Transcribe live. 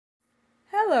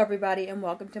Hello everybody and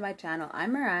welcome to my channel.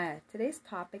 I'm Mariah. Today's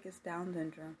topic is Down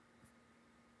syndrome.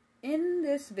 In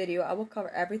this video, I will cover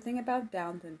everything about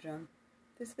Down syndrome.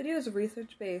 This video is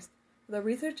research based. For the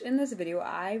research in this video,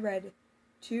 I read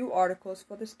 2 articles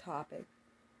for this topic,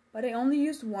 but I only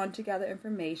used one to gather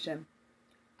information.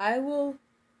 I will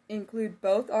include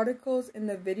both articles in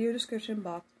the video description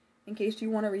box in case you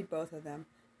want to read both of them.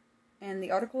 And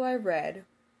the article I read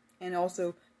and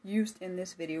also used in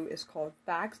this video is called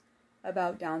Facts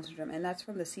About Down Syndrome, and that's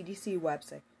from the CDC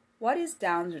website. What is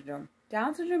Down syndrome?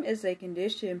 Down syndrome is a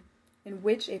condition in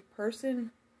which a person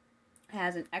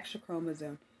has an extra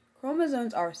chromosome.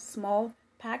 Chromosomes are small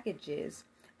packages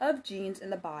of genes in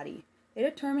the body. They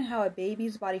determine how a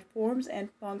baby's body forms and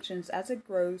functions as it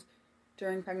grows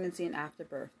during pregnancy and after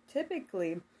birth.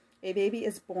 Typically, a baby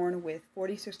is born with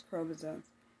 46 chromosomes.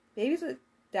 Babies with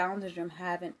Down syndrome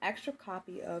have an extra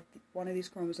copy of one of these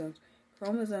chromosomes,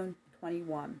 chromosome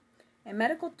 21. A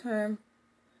medical term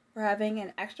for having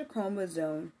an extra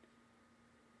chromosome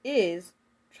is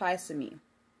trisomy.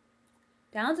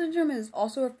 Down syndrome is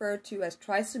also referred to as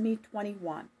trisomy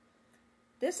 21.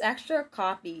 This extra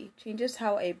copy changes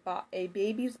how a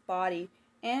baby's body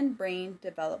and brain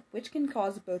develop, which can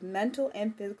cause both mental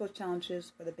and physical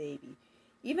challenges for the baby.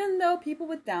 Even though people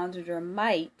with Down syndrome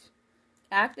might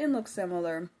act and look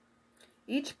similar,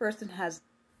 each person has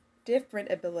different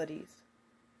abilities.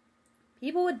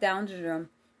 People with Down syndrome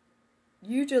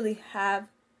usually have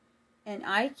an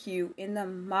IQ in the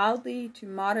mildly to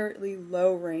moderately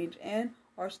low range and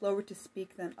are slower to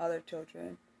speak than other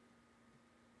children.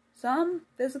 Some common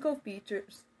physical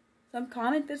features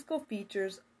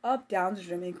of Down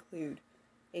syndrome include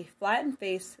a flattened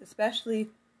face,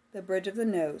 especially the bridge of the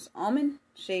nose,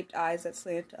 almond-shaped eyes that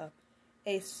slant up,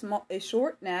 a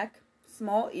short neck,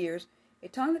 small ears, a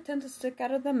tongue that tends to stick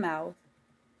out of the mouth,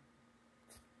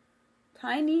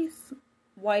 tiny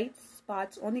white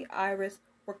spots on the iris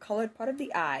or colored part of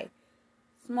the eye,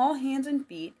 small hands and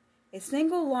feet, a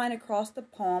single line across the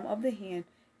palm of the hand,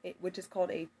 which is called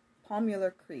a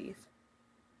palmar crease,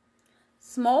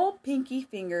 small pinky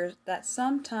fingers that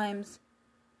sometimes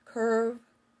curve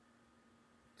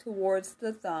towards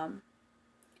the thumb,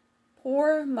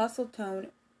 poor muscle tone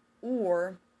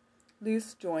or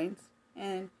loose joints,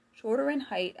 and shorter in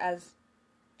height as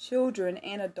children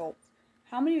and adults.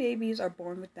 How many babies are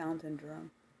born with Down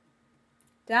syndrome?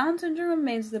 Down syndrome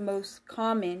remains the most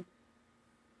common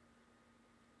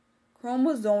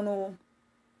chromosomal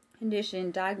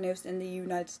condition diagnosed in the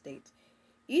United States.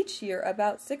 Each year,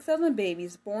 about 6,000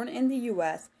 babies born in the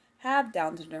U.S. have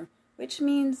Down syndrome, which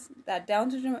means that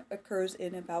Down syndrome occurs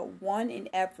in about 1 in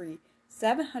every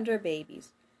 700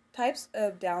 babies. Types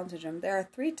of Down syndrome. There are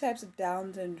 3 types of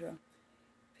Down syndrome.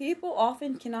 People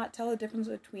often cannot tell the difference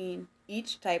between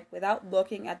each type without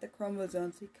looking at the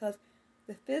chromosomes because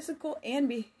the physical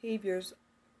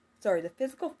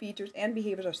features and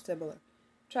behaviors are similar.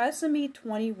 Trisomy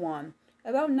 21.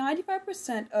 About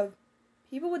 95% of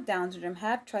people with Down syndrome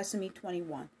have trisomy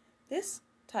 21. With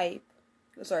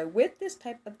this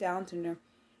type of Down syndrome,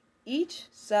 each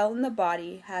cell in the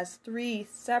body has 3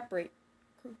 separate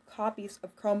copies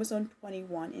of chromosome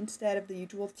 21 instead of the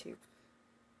usual 2.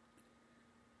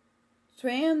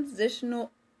 Translocation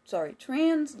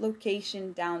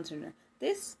Down syndrome.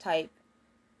 This type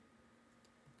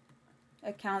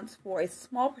accounts for a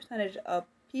small percentage of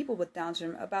people with Down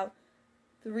syndrome, about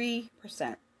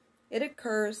 3%. It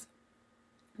occurs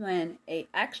when an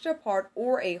extra part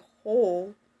or a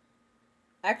whole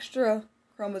extra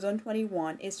chromosome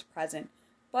 21 is present,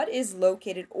 but is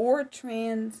located or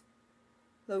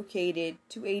translocated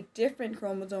to a different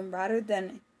chromosome rather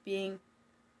than being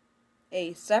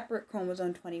a separate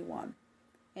chromosome 21.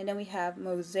 And then we have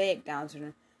mosaic Down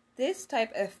syndrome. This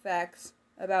type affects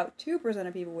about 2%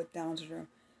 of people with Down syndrome.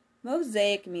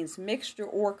 Mosaic means mixture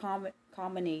or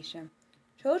combination.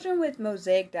 Children with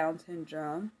mosaic Down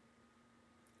syndrome.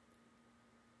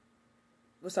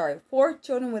 For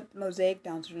children with mosaic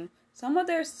Down syndrome, some of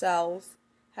their cells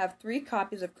have 3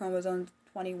 copies of chromosome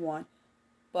 21,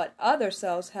 but other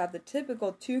cells have the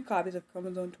typical 2 copies of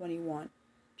chromosome 21.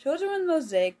 Children with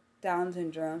mosaic Down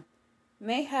syndrome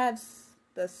may have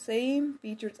the same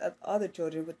features as other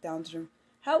children with Down syndrome.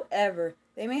 However,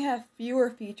 they may have fewer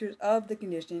features of the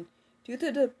condition due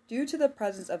to the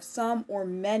presence of some or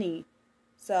many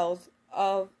cells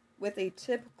with a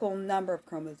typical number of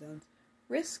chromosomes.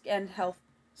 It's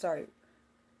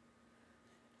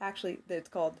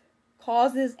called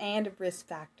causes and risk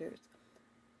factors.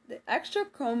 The extra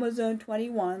chromosome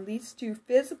 21 leads to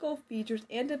physical features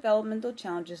and developmental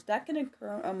challenges that can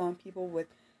occur among people with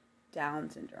Down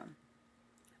syndrome.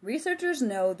 Researchers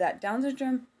know that Down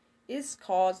syndrome is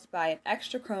caused by an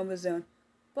extra chromosome,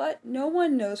 but no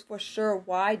one knows for sure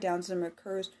why Down syndrome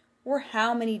occurs or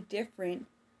how many different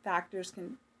factors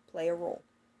can play a role.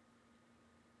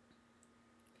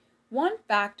 One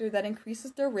factor that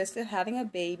increases the risk of having a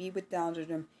baby with Down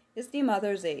syndrome is the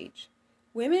mother's age.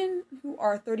 Women who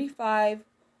are 35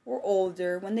 or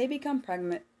older when they become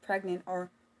pregnant are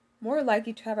more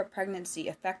likely to have a pregnancy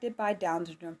affected by Down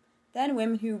syndrome than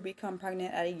women who become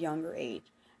pregnant at a younger age.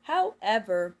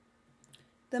 However,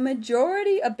 the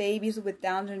majority of babies with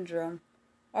Down syndrome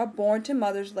are born to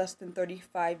mothers less than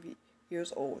 35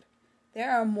 years old.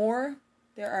 There are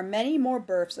many more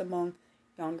births among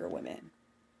younger women.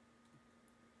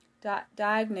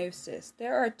 Diagnosis.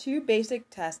 There are 2 basic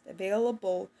tests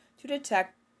available to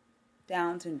detect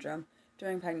Down syndrome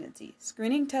during pregnancy: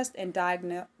 screening test and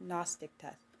diagnostic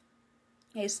test.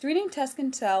 A screening test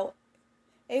can tell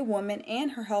a woman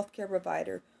and her healthcare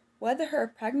provider whether her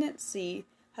pregnancy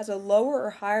has a lower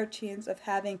or higher chance of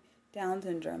having Down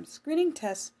syndrome. Screening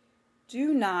tests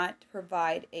do not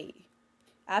provide an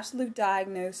absolute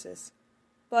diagnosis,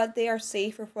 but they are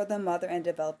safer for the mother and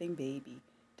developing baby.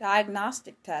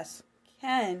 Diagnostic tests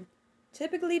can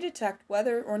typically detect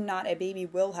whether or not a baby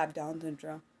will have Down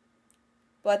syndrome,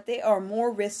 but they are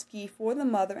more risky for the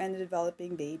mother and the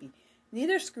developing baby.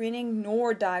 Neither screening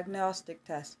nor diagnostic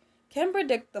tests can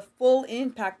predict the full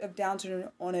impact of Down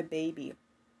syndrome on a baby.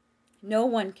 No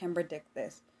one can predict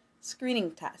this.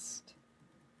 Screening test.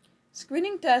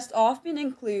 Screening tests often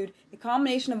include a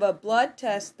combination of a blood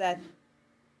test that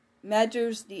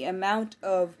measures the amount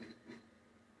of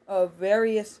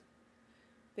various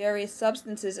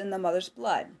substances in the mother's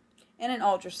blood, and an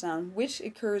ultrasound, which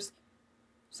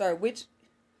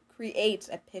creates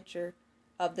a picture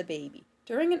of the baby.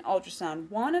 During an ultrasound,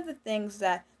 one of the things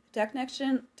that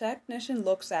the technician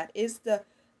looks at is the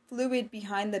fluid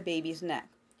behind the baby's neck.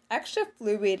 Extra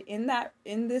fluid in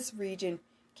this region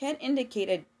can indicate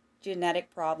a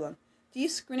genetic problem.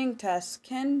 These screening tests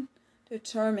can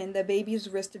determine the baby's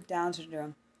risk of Down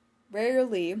syndrome.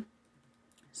 Rarely,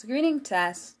 screening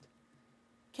tests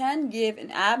can give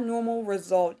an abnormal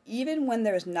result even when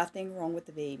there is nothing wrong with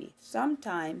the baby.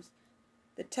 Sometimes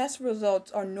the test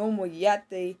results are normal, yet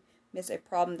they miss a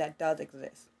problem that does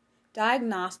exist.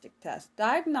 Diagnostic tests.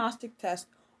 Diagnostic tests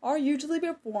are usually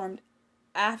performed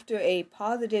after a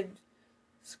positive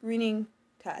screening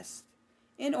test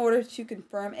in order to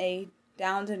confirm a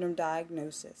Down syndrome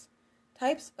diagnosis.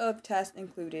 Types of tests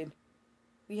included: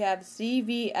 we have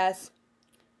CVS,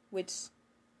 which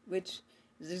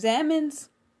examines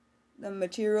the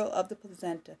material of the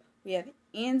placenta. We have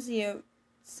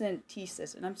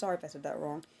amniocentesis, and I'm sorry if I said that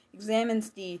wrong, examines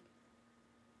the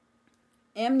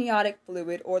amniotic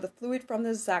fluid, or the fluid from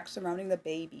the sac surrounding the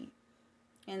baby.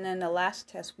 And then the last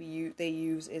test they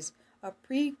use is a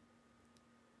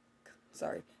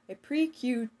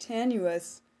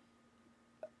precutaneous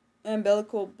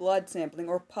umbilical blood sampling,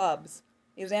 or PUBS,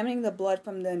 examining the blood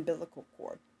from the umbilical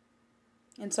cord.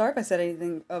 And sorry if I said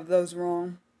anything of those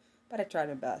wrong, but I tried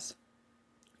my best.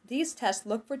 These tests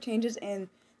look for changes in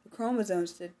the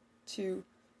chromosomes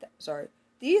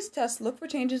These tests look for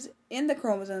changes in the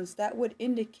chromosomes that would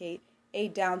indicate a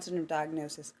Down syndrome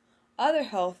diagnosis. Other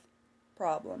health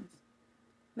problems.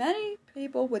 Many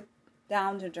people with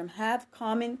Down syndrome have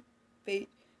common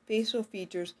facial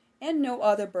features and no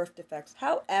other birth defects.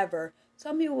 However,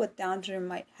 some people with Down syndrome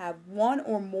might have one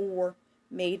or more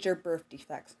major birth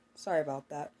defects. Sorry about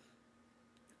that.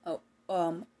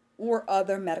 Or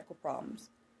other medical problems.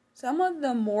 Some of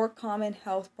the more common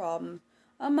health problems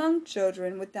among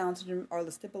children with Down syndrome are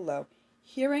listed below.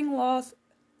 Hearing loss,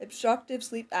 obstructive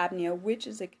sleep apnea, which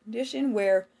is a condition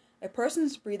where a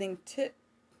person's breathing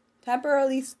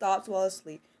temporarily stops while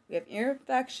asleep. We have ear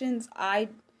infections, eye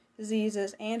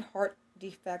diseases, and heart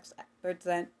defects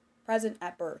present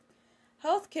at birth.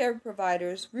 Healthcare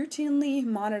providers routinely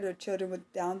monitor children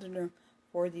with Down syndrome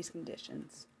for these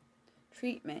conditions.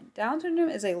 Treatment. Down syndrome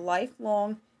is a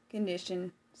lifelong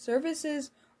condition.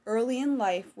 Services early in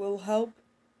life will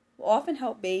often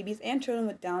help babies and children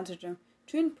with Down syndrome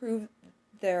to improve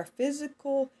their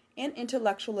physical and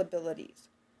intellectual abilities.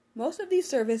 Most of these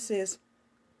services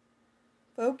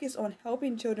focus on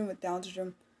helping children with Down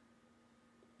syndrome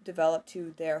develop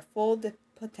to their full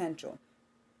potential.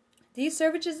 These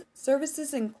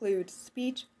services include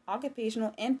speech,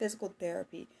 occupational, and physical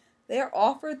therapy. They are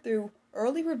offered through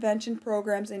early prevention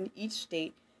programs in each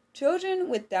state. Children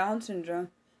with Down syndrome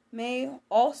may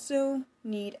also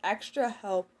need extra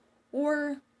help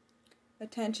or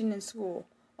attention in school,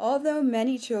 although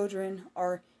many children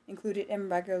are included in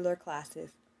regular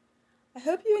classes. I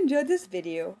hope you enjoyed this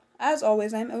video. As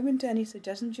always, I am open to any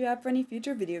suggestions you have for any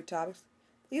future video topics.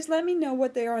 Please let me know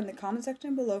what they are in the comment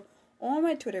section below or on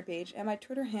my Twitter page, and my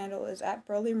Twitter handle is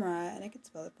 @BurleyMariah, and I can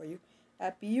spell it for you,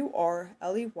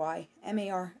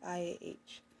 @BurleyMariah.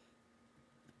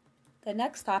 The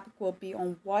next topic will be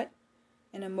on what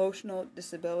an emotional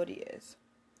disability is.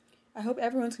 I hope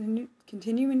everyone's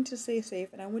continuing to stay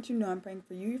safe, and I want you to know I'm praying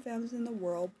for you, your families, in the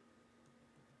world.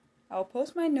 I will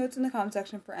post my notes in the comment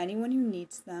section for anyone who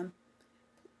needs them.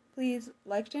 Please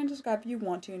like, share, and subscribe if you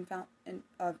want to and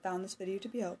found this video to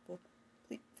be helpful.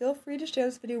 Please feel free to share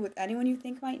this video with anyone you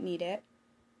think might need it.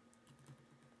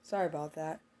 Sorry about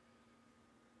that.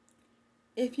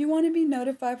 If you want to be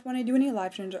notified when I do any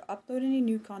live streams or upload any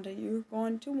new content, you're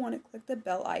going to want to click the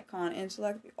bell icon and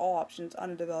select the all options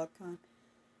under the bell icon.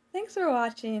 Thanks for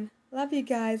watching. Love you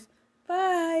guys.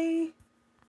 Bye.